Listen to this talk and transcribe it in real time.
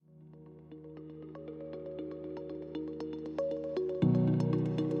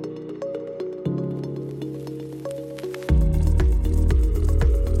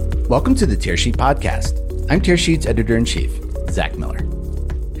Welcome to the Tearsheet Podcast. I'm Tearsheet's editor-in-chief, Zack Miller.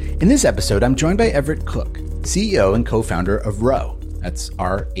 In this episode, I'm joined by Everett Cook, CEO and co-founder of Rho, that's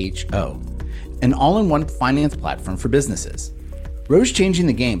R-H-O, an all-in-one finance platform for businesses. Rho's changing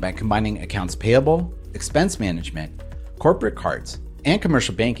the game by combining accounts payable, expense management, corporate cards, and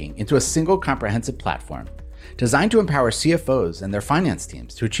commercial banking into a single comprehensive platform designed to empower CFOs and their finance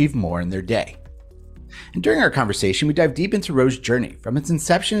teams to achieve more in their day. And during our conversation, we dive deep into Rho's journey from its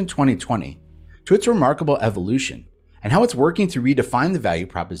inception in 2020 to its remarkable evolution and how it's working to redefine the value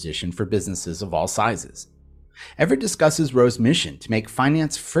proposition for businesses of all sizes. Everett discusses Rho's mission to make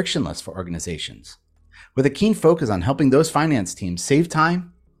finance frictionless for organizations, with a keen focus on helping those finance teams save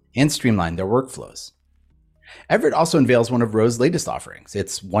time and streamline their workflows. Everett also unveils one of Rho's latest offerings,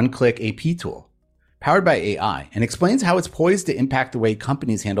 its one-click AP tool, powered by AI, and explains how it's poised to impact the way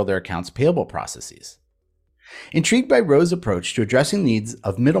companies handle their accounts payable processes. Intrigued by Rho's approach to addressing needs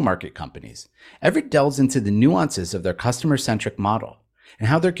of middle market companies, Everett delves into the nuances of their customer-centric model and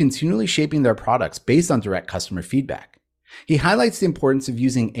how they're continually shaping their products based on direct customer feedback. He highlights the importance of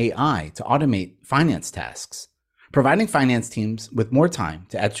using AI to automate finance tasks, providing finance teams with more time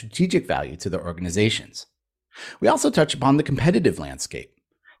to add strategic value to their organizations. We also touch upon the competitive landscape,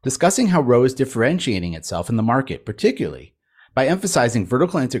 discussing how Rho is differentiating itself in the market, particularly by emphasizing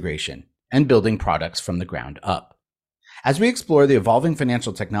vertical integration and building products from the ground up. As we explore the evolving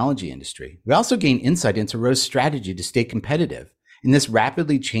financial technology industry, we also gain insight into Rho's strategy to stay competitive in this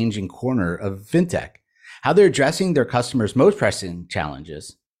rapidly changing corner of fintech, how they're addressing their customers' most pressing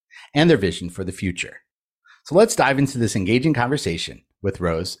challenges, and their vision for the future. So let's dive into this engaging conversation with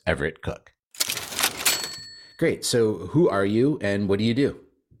Rho's Everett Cook. Great. So who are you and what do you do?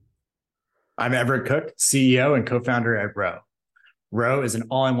 I'm Everett Cook, CEO and co-founder at Rho. Rho is an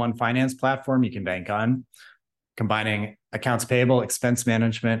all-in-one finance platform you can bank on, combining accounts payable, expense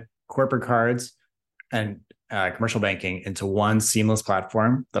management, corporate cards, and commercial banking into one seamless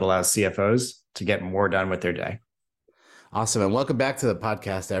platform that allows CFOs to get more done with their day. Awesome. And welcome back to the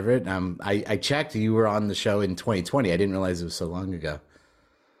podcast, Everett. I checked, you were on the show in 2020. I didn't realize it was so long ago.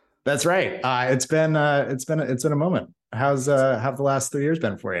 That's right. It's been a moment. How have the last 3 years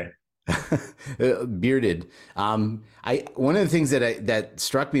been for you? Bearded. One of the things that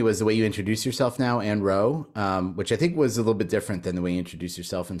struck me was the way you introduce yourself now and Rho, which I think was a little bit different than the way you introduced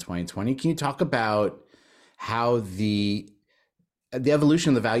yourself in 2020. Can you talk about how the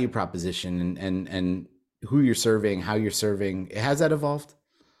evolution of the value proposition and who you're serving, how you're serving, has that evolved?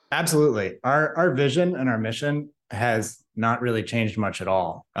 Absolutely. Our vision and our mission has not really changed much at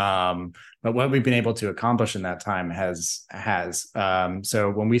all. But what we've been able to accomplish in that time has.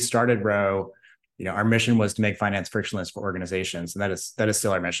 So when we started Rho, our mission was to make finance frictionless for organizations, and that is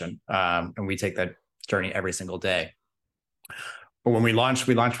still our mission. And we take that journey every single day. But when we launched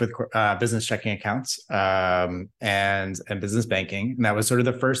with business checking accounts and business banking, and that was sort of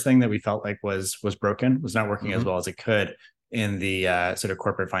the first thing that we felt like was broken, was not working as well as it could in the sort of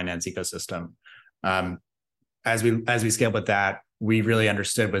corporate finance ecosystem. As we scaled with that, we really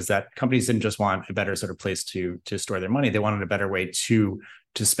understood was that companies didn't just want a better sort of place to store their money. They wanted a better way to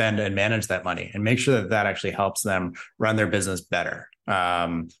spend and manage that money and make sure that actually helps them run their business better.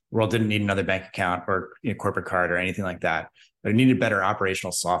 The world didn't need another bank account or corporate card or anything like that, but it needed better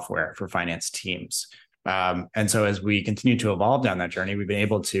operational software for finance teams. And so as we continue to evolve down that journey, we've been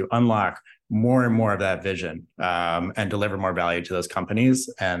able to unlock more and more of that vision and deliver more value to those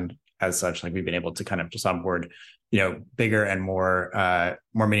companies. And as such, we've been able to kind of just onboard, bigger and more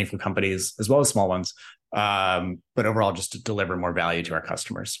meaningful companies as well as small ones, but overall just to deliver more value to our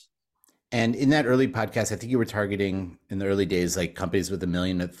customers. And in that early podcast, I think you were targeting in the early days, like companies with $1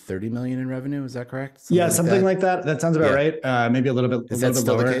 million to $30 million in revenue. Is that correct? Something like that. That sounds about right. Maybe a little bit. Is that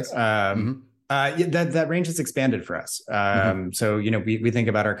still lower. The case? That range has expanded for us. So we think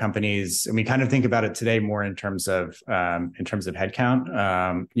about our companies, and we kind of think about it today more in terms of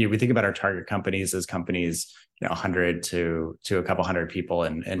headcount. We think about our target companies as companies 100 to a couple hundred people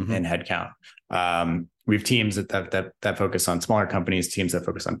in headcount. We have teams that focus on smaller companies, teams that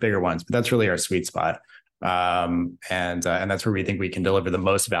focus on bigger ones, but that's really our sweet spot. And that's where we think we can deliver the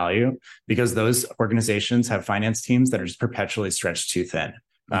most value, because those organizations have finance teams that are just perpetually stretched too thin.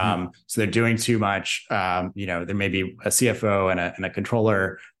 So they're doing too much. There may be a CFO and a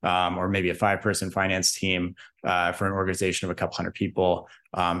controller, or maybe a 5-person finance team for an organization of a couple hundred people.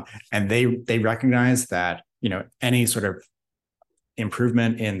 And they recognize that any sort of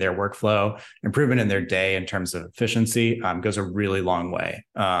improvement in their workflow, improvement in their day in terms of efficiency goes a really long way.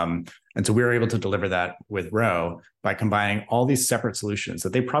 And so we were able to deliver that with Rho by combining all these separate solutions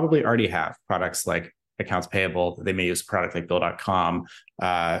that they probably already have, products like accounts payable, they may use a product like Bill.com,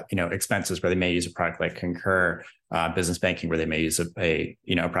 expenses where they may use a product like Concur, business banking where they may use a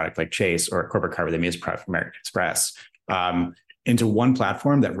product like Chase, or a corporate card where they may use a product from American Express, into one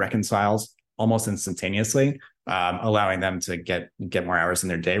platform that reconciles almost instantaneously, allowing them to get more hours in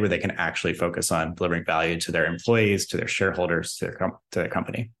their day where they can actually focus on delivering value to their employees, to their shareholders, to their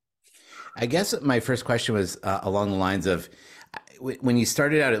company. I guess my first question was along the lines of, when you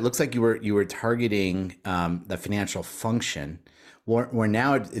started out, it looks like you were targeting the financial function. Where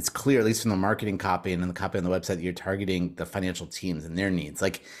now it's clear, at least from the marketing copy and in the copy on the website, that you're targeting the financial teams and their needs.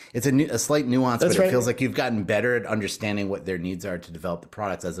 Like, it's a slight nuance, but it feels like you've gotten better at understanding what their needs are to develop the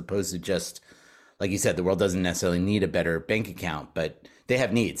products, as opposed to just, like you said, the world doesn't necessarily need a better bank account, but they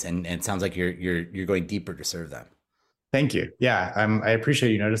have needs, and it sounds like you're going deeper to serve them. Thank you. Yeah, I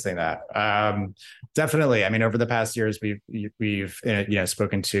appreciate you noticing that. Definitely. I mean, over the past years, we've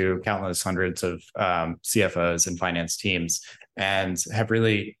spoken to countless hundreds of CFOs and finance teams, and have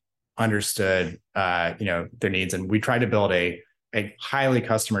really understood their needs. And we try to build a highly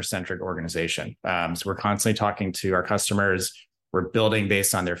customer-centric organization. So we're constantly talking to our customers. We're building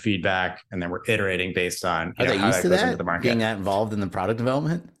based on their feedback, and then we're iterating based on how that goes into the market. Being that involved in the product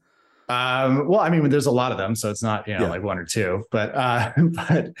development. Well, I mean, there's a lot of them, so it's not, like one or two, but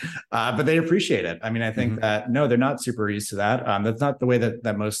they appreciate it. I mean, I think that, no, they're not super used to that. That's not the way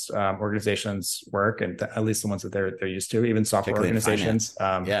that most organizations work, and at least the ones that they're used to, even software organizations.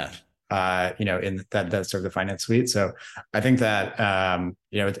 In that serve the finance suite. So I think that,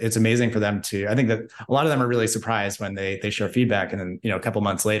 it's amazing for them to, I think that a lot of them are really surprised when they share feedback, and then, a couple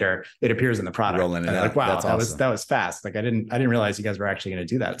months later it appears in the product. And they're like, wow, that was fast. Like, I didn't realize you guys were actually going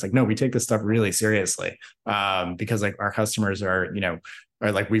to do that. It's like, no, we take this stuff really seriously, because like our customers are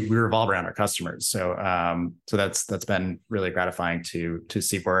like, we revolve around our customers. So that's been really gratifying to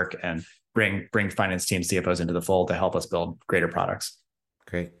see work and bring finance teams, CFOs into the fold to help us build greater products.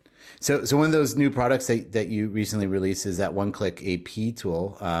 Great. So one of those new products that you recently released is that one-click AP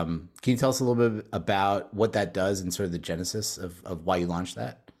tool. Can you tell us a little bit about what that does and sort of the genesis of why you launched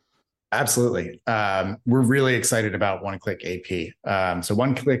that? Absolutely. We're really excited about one-click AP. So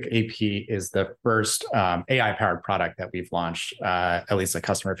one-click AP is the first AI-powered product that we've launched, at least a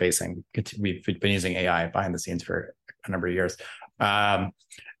customer-facing. We've been using AI behind the scenes for a number of years.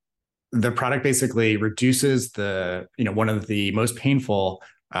 The product basically reduces one of the most painful,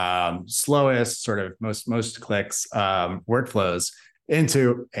 slowest, sort of most clicks workflows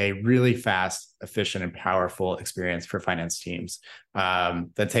into a really fast, efficient, and powerful experience for finance teams,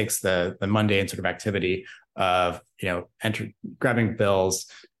 that takes the mundane sort of activity of grabbing bills,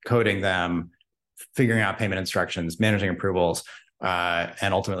 coding them, figuring out payment instructions, managing approvals,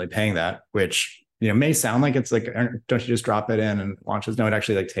 and ultimately paying that, which may sound like it's like, don't you just drop it in and launches? No, it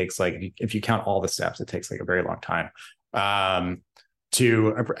actually takes, if you count all the steps, it takes a very long time.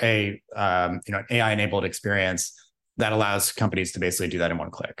 To an AI-enabled experience that allows companies to basically do that in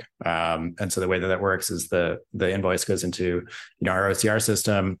one click. And so the way that works is the invoice goes into our OCR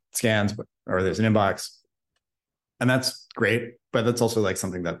system, scans, or there's an inbox, and that's great. But that's also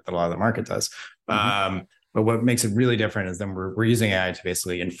something that a lot of the market does. But what makes it really different is then we're using AI to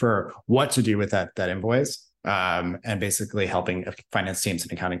basically infer what to do with that invoice. And basically helping finance teams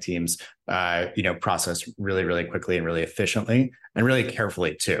and accounting teams, process really, really quickly and really efficiently and really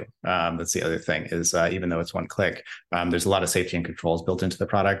carefully too. That's the other thing is, even though it's one click, there's a lot of safety and controls built into the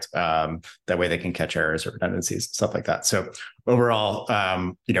product. That way they can catch errors or redundancies, stuff like that. So overall,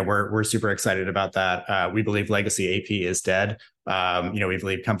 we're super excited about that. We believe legacy AP is dead. We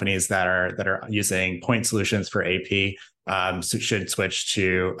believe companies that are using point solutions for AP should switch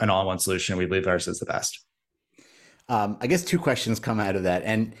to an all-in-one solution. We believe ours is the best. I guess two questions come out of that.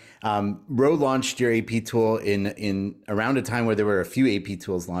 And Row launched your AP tool in around a time where there were a few AP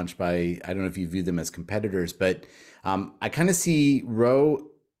tools launched by, I don't know if you view them as competitors, but I kind of see Row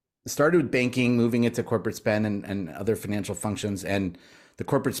started with banking, moving into corporate spend and other financial functions, and the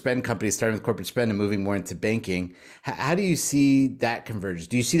corporate spend companies starting with corporate spend and moving more into banking. How do you see that convergence?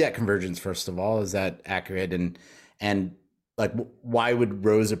 Do you see that convergence, first of all? Is that accurate? And why would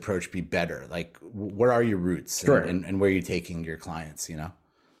Row's approach be better? Where are your roots? Sure. And where are you taking your clients,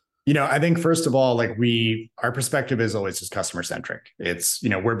 I think first of all, our perspective is always just customer centric. It's,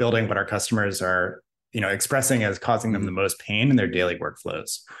 we're building what our customers are, expressing as causing them the most pain in their daily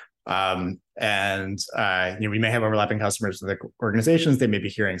workflows. We may have overlapping customers with organizations. They may be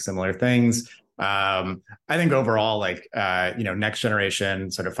hearing similar things. I think overall, next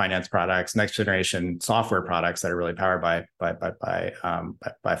generation sort of finance products, next generation software products that are really powered by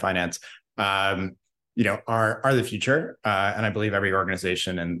finance, are the future. And I believe every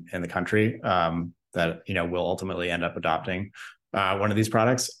organization in the country that, will ultimately end up adopting one of these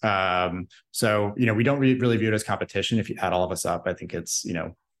products. So, we don't really view it as competition. If you add all of us up, I think it's,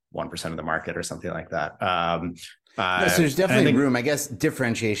 1% of the market or something like that. No, so there's definitely room. I guess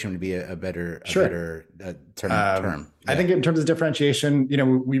differentiation would be a better term. I think in terms of differentiation,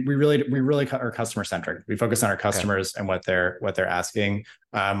 we really are customer centric. We focus on our customers and what they're asking.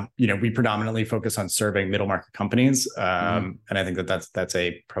 We predominantly focus on serving middle market companies, and I think that's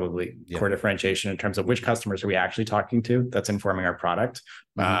a probably core differentiation in terms of which customers are we actually talking to. That's informing our product,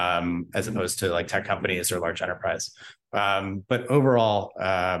 as opposed to like tech companies or large enterprise. But overall,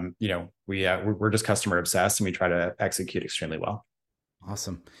 we're just customer obsessed, and we try to execute extremely well.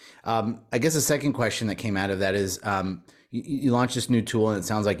 Awesome. I guess the second question that came out of that is, you launched this new tool, and it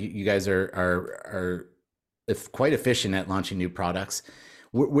sounds like you guys are quite efficient at launching new products.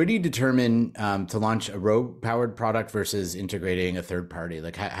 Where do you determine to launch a Row powered product versus integrating a third party?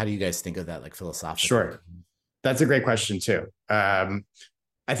 Like, how do you guys think of that, like philosophically? Sure, that's a great question too.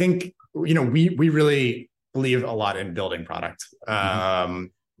 I think we really believe a lot in building product.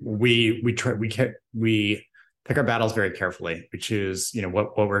 We pick our battles very carefully. We choose,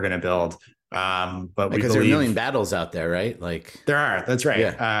 what we're going to build. But because there are a million battles out there, right? Like there are. That's right.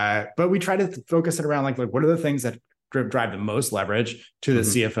 Yeah. But we try to focus it around like what are the things that drive the most leverage to the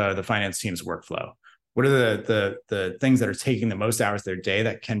CFO, the finance team's workflow? What are the things that are taking the most hours of their day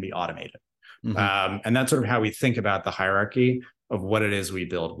that can be automated? And that's sort of how we think about the hierarchy of what it is we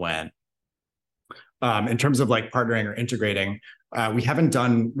build when. In terms of like partnering or integrating, we haven't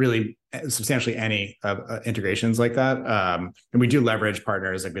done really substantially any integrations like that. And we do leverage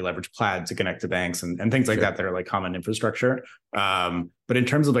partners, like we leverage Plaid to connect to banks and things like that are like common infrastructure. But in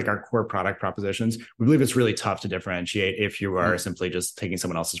terms of like our core product propositions, we believe it's really tough to differentiate if you are simply just taking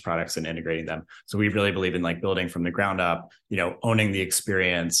someone else's products and integrating them. So we really believe in like building from the ground up, owning the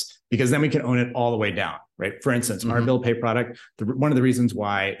experience, because then we can own it all the way down, right? For instance, our bill pay product, one of the reasons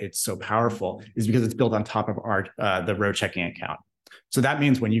why it's so powerful is because it's built on top of the Row checking account. So that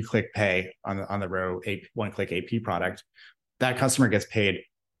means when you click pay on the Row one-click AP product, that customer gets paid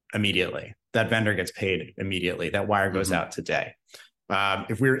immediately. That vendor gets paid immediately. That wire goes out today.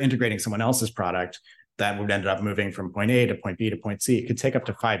 If we were integrating someone else's product, that would end up moving from point A to point B to point C. It could take up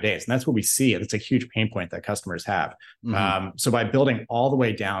to 5 days. And that's what we see. It's a huge pain point that customers have. So by building all the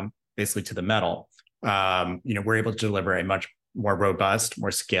way down basically to the metal, we're able to deliver a much more robust, more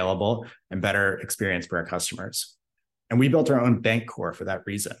scalable, and better experience for our customers. And we built our own bank core for that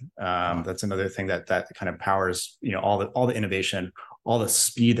reason. That's another thing that kind of powers, all the innovation, all the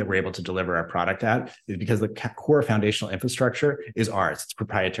speed that we're able to deliver our product at, is because the core foundational infrastructure is ours. It's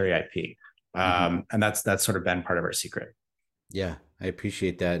proprietary IP. And that's sort of been part of our secret. Yeah, I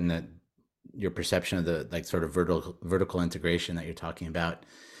appreciate that, and that your perception of the like sort of vertical integration that you're talking about.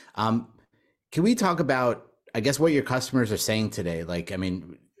 Can we talk about, I guess, what your customers are saying today? Like, I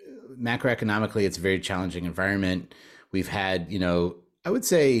mean, macroeconomically, it's a very challenging environment. We've had, I wouldn't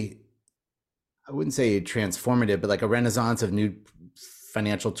say transformative, but like a renaissance of new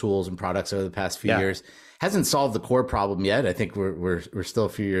financial tools and products over the past few years. Hasn't solved the core problem yet. I think we're still a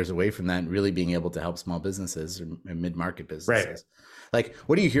few years away from that and really being able to help small businesses or mid-market businesses. Right. Like,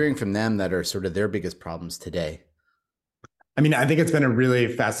 what are you hearing from them that are sort of their biggest problems today? I mean, I think it's been a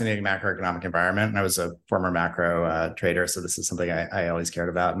really fascinating macroeconomic environment. And I was a former macro trader, so this is something I always cared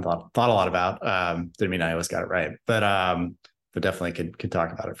about and thought a lot about. Didn't mean I always got it right, but definitely could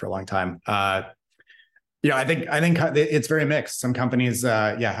talk about it for a long time. I think it's very mixed. Some companies,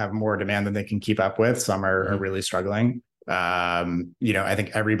 have more demand than they can keep up with. Some are really struggling. I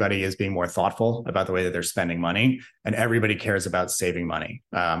think everybody is being more thoughtful about the way that they're spending money, and everybody cares about saving money.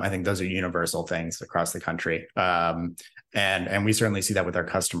 I think those are universal things across the country. And we certainly see that with our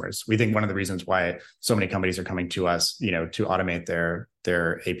customers. We think one of the reasons why so many companies are coming to us, to automate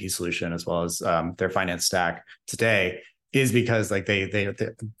their AP solution as well as their finance stack today, is because like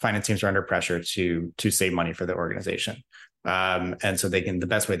the finance teams are under pressure to save money for the organization. And so the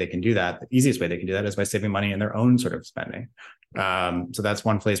best way they can do that, the easiest way they can do that is by saving money in their own sort of spending. So that's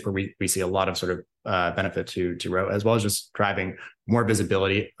one place where we see a lot of sort of benefit to Row, as well as just driving more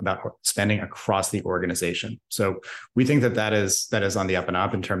visibility about spending across the organization. So we think that is on the up and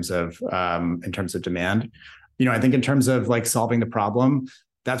up in terms of demand. I think in terms of like solving the problem,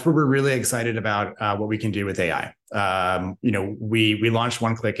 that's where we're really excited about what we can do with AI. We launched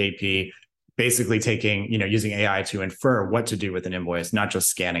one-click AP, basically using AI to infer what to do with an invoice, not just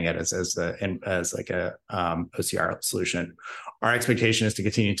scanning it as like a OCR solution. Our expectation is to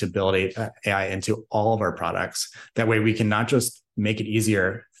continue to build AI into all of our products. That way we can not just make it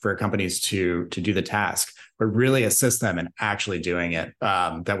easier for companies to do the task, but really assist them in actually doing it.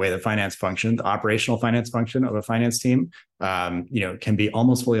 That way, the finance function, the operational finance function of a finance team, can be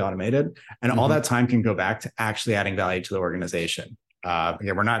almost fully automated, and all that time can go back to actually adding value to the organization.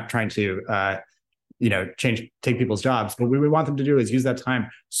 Again, we're not trying to take people's jobs, but what we want them to do is use that time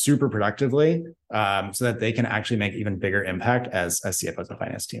super productively, so that they can actually make even bigger impact as CFOs and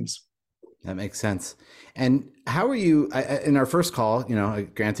finance teams. That makes sense. And how are you, in our first call,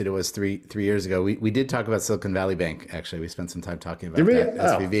 granted it was three years ago, we did talk about Silicon Valley Bank. Actually, we spent some time talking about that,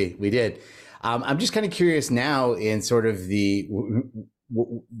 SVB. We did. I'm just kind of curious now in sort of the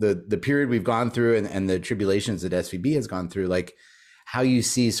period we've gone through and the tribulations that SVB has gone through, like how you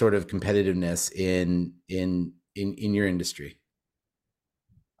see sort of competitiveness in your industry.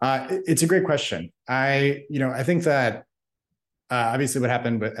 It's a great question. I think that obviously what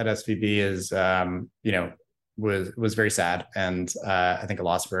happened at SVB is was very sad, and I think a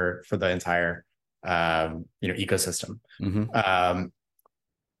loss for the entire ecosystem.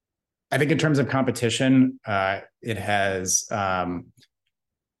 I think in terms of competition, it has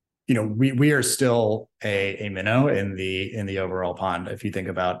we are still a minnow in the overall pond. If you think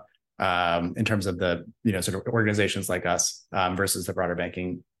about in terms of the sort of organizations like us versus the broader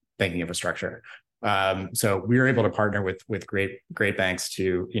banking infrastructure. So we were able to partner with great banks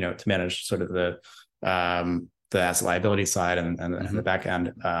to manage sort of the asset liability side and the back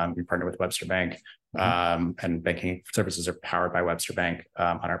end. We partner with Webster Bank, and banking services are powered by Webster Bank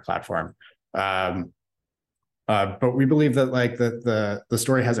on our platform. But we believe that like the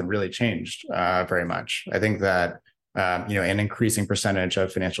story hasn't really changed very much. I think that an increasing percentage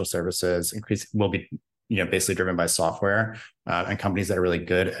of financial services will be basically driven by software, and companies that are really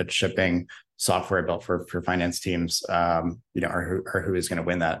good at shipping software built for finance teams, are who is going to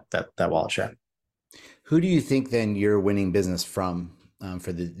win that wallet share. Who do you think then you're winning business from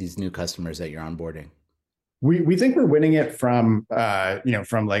for these new customers that you're onboarding? We think we're winning it from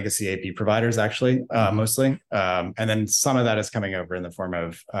legacy AP providers, actually, mostly, and then some of that is coming over in the form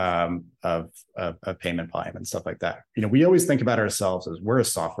of payment volume and stuff like that. We always think about ourselves as we're a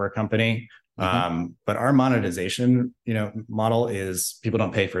software company, but our monetization model is people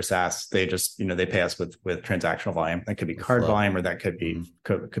don't pay for SaaS. They just they pay us with transactional volume. That could be card volume, or that could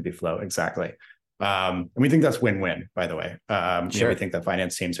be flow. Exactly. And we think that's win-win, by the way. Sure. We think that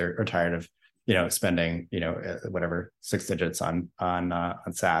finance teams are tired of spending whatever 6 digits on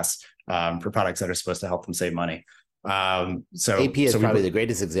SaaS for products that are supposed to help them save money. So AP is probably the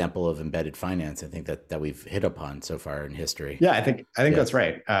greatest example of embedded finance, I think, that we've hit upon so far in history. Yeah, I think that's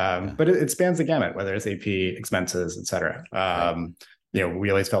right. But it spans the gamut, whether it's AP, expenses, et cetera. Right. We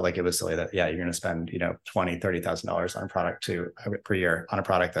always felt like it was silly that, you're going to spend, $20,000-$30,000 on a product per year on a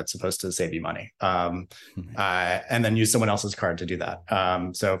product that's supposed to save you money. And then use someone else's card to do that.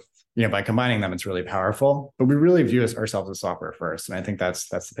 So by combining them, it's really powerful, but we really view ourselves as software first. And I think that's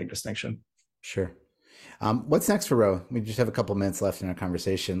the big distinction. Sure. What's next for Row? We just have a couple minutes left in our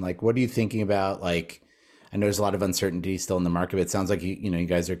conversation. Like, what are you thinking about? Like, I know there's a lot of uncertainty still in the market, but it sounds like you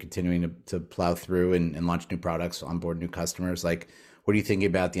guys are continuing to plow through and launch new products, onboard new customers. Like, what are you thinking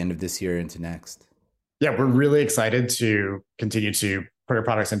about at the end of this year into next? Yeah, we're really excited to continue to put our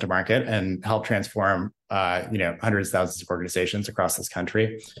products into market and help transform, hundreds of thousands of organizations across this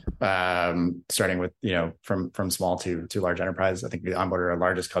country, starting with, from small to large enterprise. I think we onboarded our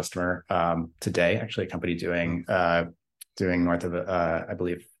largest customer today, actually a company doing north of, I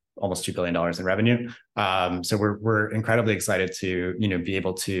believe, almost $2 billion in revenue. So we're incredibly excited to, be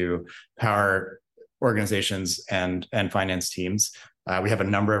able to power organizations and finance teams. We have a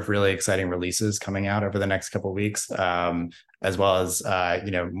number of really exciting releases coming out over the next couple of weeks, as well as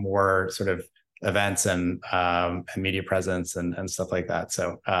more sort of events and media presence and stuff like that.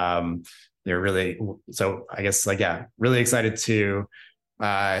 So really excited to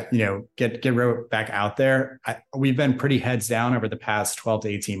get Row back out there. We've been pretty heads down over the past 12 to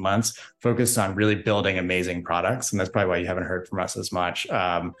 18 months, focused on really building amazing products, and that's probably why you haven't heard from us as much.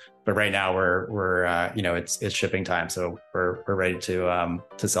 But right now we're it's shipping time, so we're ready to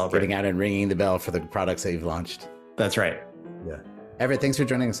celebrate. Getting out and ringing the bell for the products that you've launched. That's right. Yeah. Everett, thanks for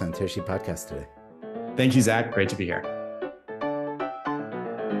joining us on Tearsheet Podcast today. Thank you, Zach. Great to be here.